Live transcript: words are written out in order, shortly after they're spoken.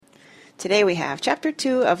Today we have Chapter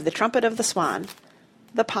 2 of The Trumpet of the Swan,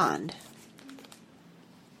 The Pond.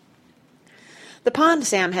 The pond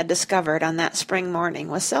Sam had discovered on that spring morning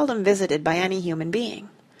was seldom visited by any human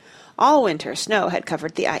being. All winter snow had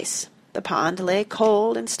covered the ice. The pond lay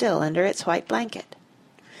cold and still under its white blanket.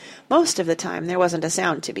 Most of the time there wasn't a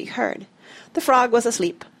sound to be heard. The frog was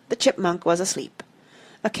asleep, the chipmunk was asleep.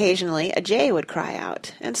 Occasionally a jay would cry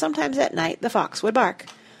out, and sometimes at night the fox would bark,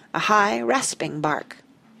 a high, rasping bark.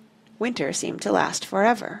 Winter seemed to last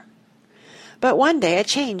forever. But one day a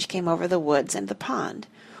change came over the woods and the pond.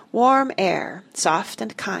 Warm air, soft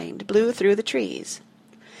and kind, blew through the trees.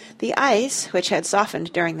 The ice, which had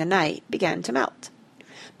softened during the night, began to melt.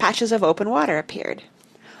 Patches of open water appeared.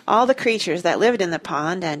 All the creatures that lived in the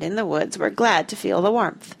pond and in the woods were glad to feel the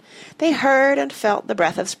warmth. They heard and felt the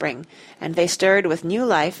breath of spring, and they stirred with new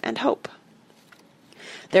life and hope.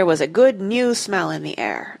 There was a good new smell in the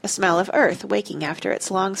air, a smell of earth waking after its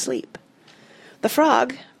long sleep. The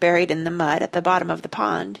frog, buried in the mud at the bottom of the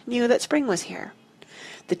pond, knew that spring was here.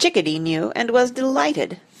 The chickadee knew and was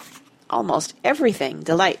delighted. Almost everything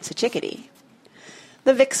delights a chickadee.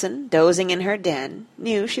 The vixen, dozing in her den,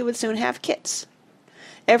 knew she would soon have kits.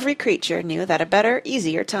 Every creature knew that a better,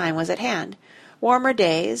 easier time was at hand, warmer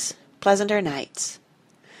days, pleasanter nights.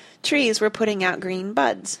 Trees were putting out green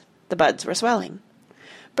buds. The buds were swelling.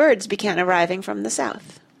 Birds began arriving from the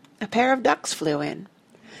south. A pair of ducks flew in.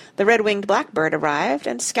 The red-winged blackbird arrived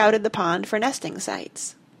and scouted the pond for nesting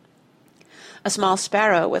sites. A small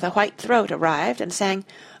sparrow with a white throat arrived and sang,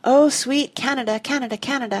 "Oh, sweet Canada, Canada,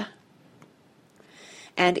 Canada."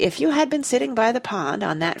 And if you had been sitting by the pond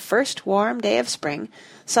on that first warm day of spring,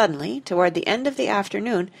 suddenly, toward the end of the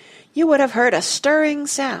afternoon, you would have heard a stirring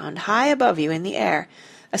sound high above you in the air,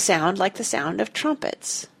 a sound like the sound of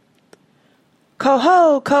trumpets.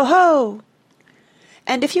 "Ko-ho! Ko-ho!"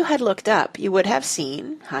 And if you had looked up, you would have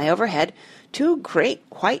seen, high overhead, two great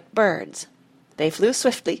white birds. They flew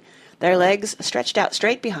swiftly, their legs stretched out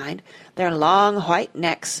straight behind, their long white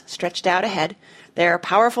necks stretched out ahead, their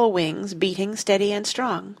powerful wings beating steady and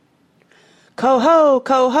strong. "Ko-ho!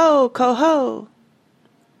 Ko-ho! Ko-ho!"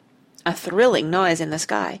 A thrilling noise in the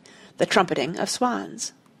sky, the trumpeting of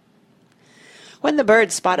swans. When the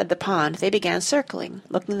birds spotted the pond, they began circling,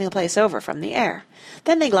 looking the place over from the air.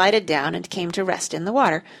 Then they glided down and came to rest in the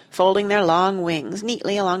water, folding their long wings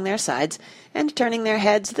neatly along their sides, and turning their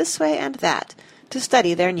heads this way and that, to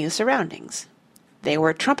study their new surroundings. They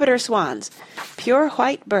were trumpeter swans, pure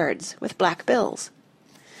white birds with black bills.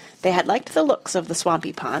 They had liked the looks of the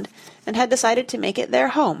swampy pond, and had decided to make it their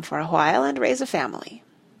home for a while and raise a family.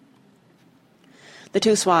 The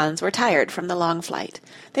two swans were tired from the long flight.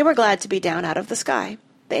 They were glad to be down out of the sky.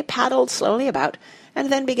 They paddled slowly about, and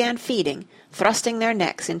then began feeding, thrusting their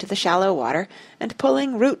necks into the shallow water, and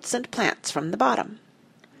pulling roots and plants from the bottom.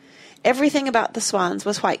 Everything about the swans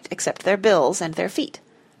was white except their bills and their feet.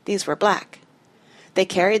 These were black. They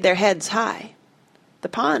carried their heads high. The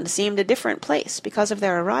pond seemed a different place because of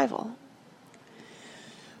their arrival.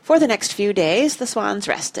 For the next few days the swans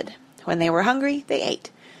rested. When they were hungry, they ate.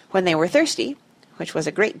 When they were thirsty, which was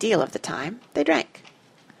a great deal of the time, they drank.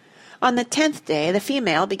 On the 10th day the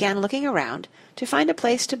female began looking around to find a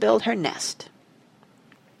place to build her nest.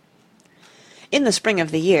 In the spring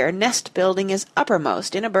of the year, nest-building is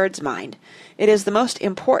uppermost in a bird's mind. It is the most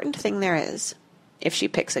important thing there is. If she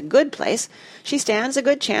picks a good place, she stands a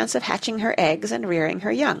good chance of hatching her eggs and rearing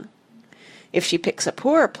her young. If she picks a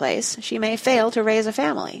poor place, she may fail to raise a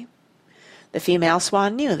family. The female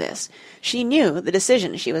swan knew this. She knew the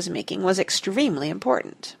decision she was making was extremely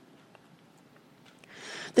important.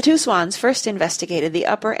 The two swans first investigated the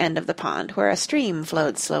upper end of the pond, where a stream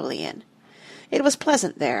flowed slowly in. It was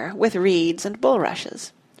pleasant there, with reeds and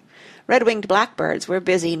bulrushes. Red-winged blackbirds were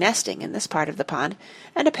busy nesting in this part of the pond,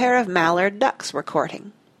 and a pair of mallard ducks were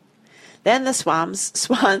courting. Then the swans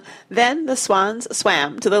swam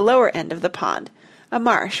to the lower end of the pond, a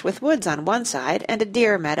marsh with woods on one side and a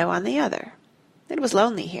deer meadow on the other. It was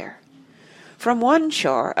lonely here. From one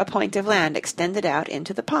shore a point of land extended out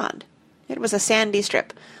into the pond. It was a sandy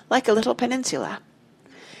strip, like a little peninsula.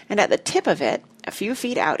 And at the tip of it, a few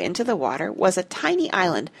feet out into the water, was a tiny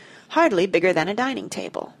island, hardly bigger than a dining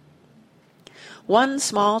table. One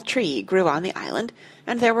small tree grew on the island,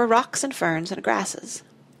 and there were rocks and ferns and grasses.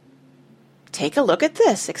 "Take a look at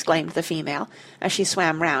this!" exclaimed the female, as she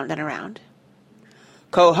swam round and around.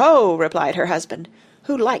 "Ko-ho!" replied her husband,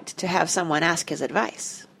 who liked to have someone ask his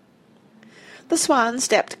advice. The swan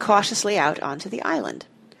stepped cautiously out onto the island.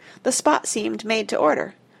 The spot seemed made to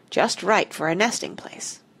order, just right for a nesting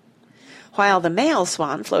place. While the male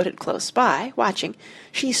swan floated close by, watching,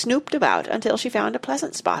 she snooped about until she found a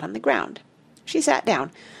pleasant spot on the ground. She sat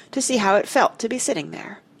down, to see how it felt to be sitting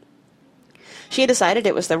there. She decided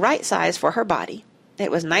it was the right size for her body.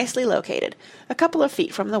 It was nicely located, a couple of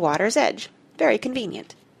feet from the water's edge. Very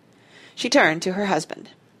convenient. She turned to her husband.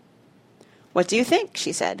 "What do you think?"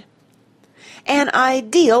 she said. "An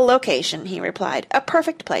ideal location," he replied. "A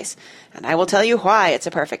perfect place. And I will tell you why it's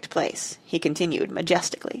a perfect place," he continued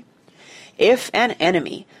majestically. "If an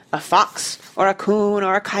enemy, a fox or a coon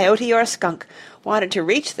or a coyote or a skunk, wanted to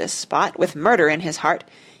reach this spot with murder in his heart,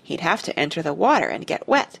 he'd have to enter the water and get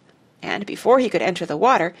wet. And before he could enter the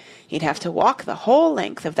water, he'd have to walk the whole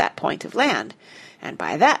length of that point of land. And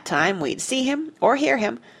by that time we'd see him or hear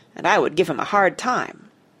him, and I would give him a hard time."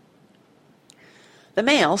 The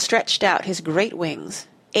male stretched out his great wings,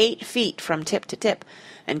 8 feet from tip to tip,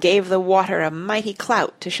 and gave the water a mighty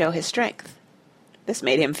clout to show his strength. This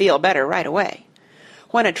made him feel better right away.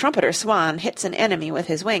 When a trumpeter swan hits an enemy with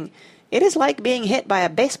his wing, it is like being hit by a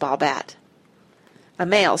baseball bat. A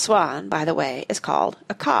male swan, by the way, is called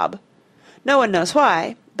a cob. No one knows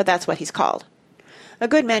why, but that's what he's called. A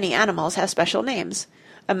good many animals have special names.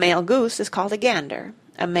 A male goose is called a gander.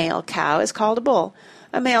 A male cow is called a bull.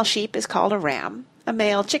 A male sheep is called a ram. A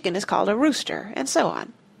male chicken is called a rooster, and so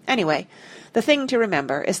on. Anyway, the thing to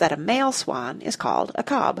remember is that a male swan is called a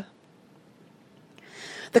cob.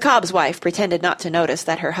 The cob's wife pretended not to notice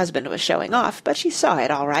that her husband was showing off, but she saw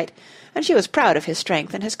it all right, and she was proud of his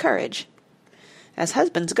strength and his courage. As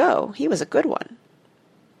husbands go, he was a good one.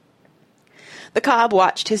 The cob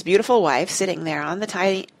watched his beautiful wife sitting there on the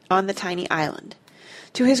tiny island.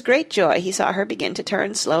 To his great joy he saw her begin to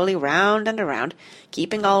turn slowly round and around,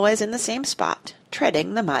 keeping always in the same spot,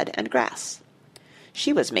 treading the mud and grass.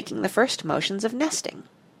 She was making the first motions of nesting.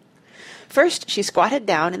 First she squatted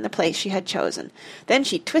down in the place she had chosen. Then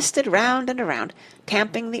she twisted round and around,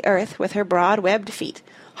 tamping the earth with her broad-webbed feet,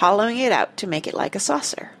 hollowing it out to make it like a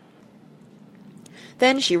saucer.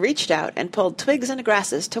 Then she reached out and pulled twigs and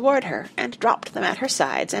grasses toward her and dropped them at her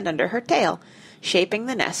sides and under her tail, shaping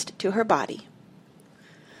the nest to her body.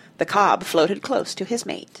 The cob floated close to his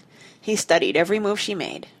mate. He studied every move she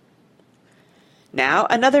made. "Now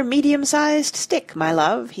another medium-sized stick, my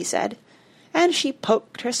love," he said, and she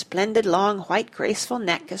poked her splendid long white graceful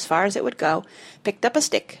neck as far as it would go, picked up a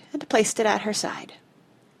stick, and placed it at her side.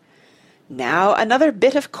 "Now another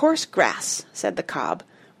bit of coarse grass," said the cob,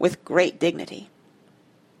 with great dignity.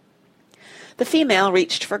 The female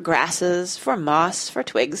reached for grasses, for moss, for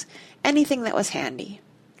twigs, anything that was handy.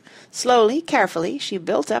 Slowly, carefully, she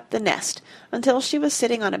built up the nest until she was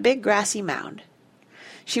sitting on a big grassy mound.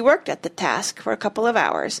 She worked at the task for a couple of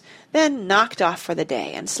hours, then knocked off for the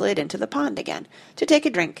day and slid into the pond again to take a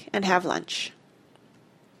drink and have lunch.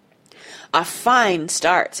 "A fine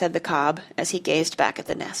start," said the cob as he gazed back at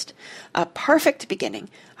the nest. "A perfect beginning.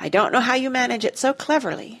 I don't know how you manage it so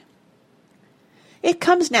cleverly." "It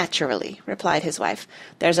comes naturally," replied his wife.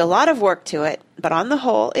 "There's a lot of work to it, but on the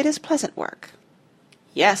whole it is pleasant work."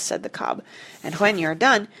 "Yes," said the cob, "and when you're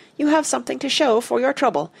done, you have something to show for your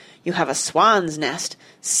trouble. You have a swan's nest,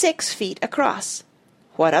 6 feet across.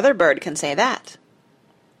 What other bird can say that?"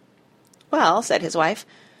 "Well," said his wife,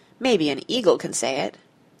 "maybe an eagle can say it."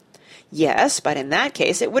 "Yes, but in that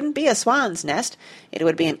case it wouldn't be a swan's nest. It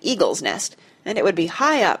would be an eagle's nest, and it would be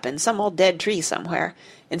high up in some old dead tree somewhere,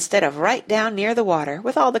 instead of right down near the water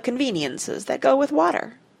with all the conveniences that go with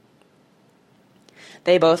water."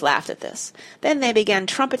 They both laughed at this. Then they began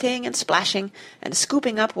trumpeting and splashing, and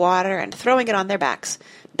scooping up water and throwing it on their backs,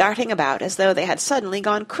 darting about as though they had suddenly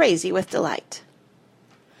gone crazy with delight.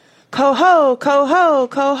 "Coho! Coho!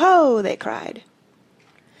 Coho!" they cried.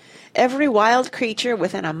 Every wild creature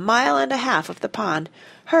within a mile and a half of the pond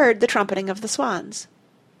heard the trumpeting of the swans.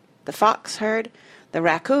 The fox heard, the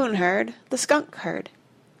raccoon heard, the skunk heard.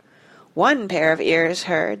 One pair of ears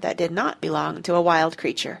heard that did not belong to a wild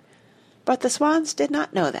creature, but the swans did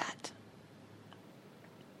not know that.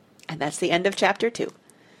 And that's the end of Chapter 2.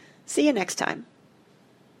 See you next time.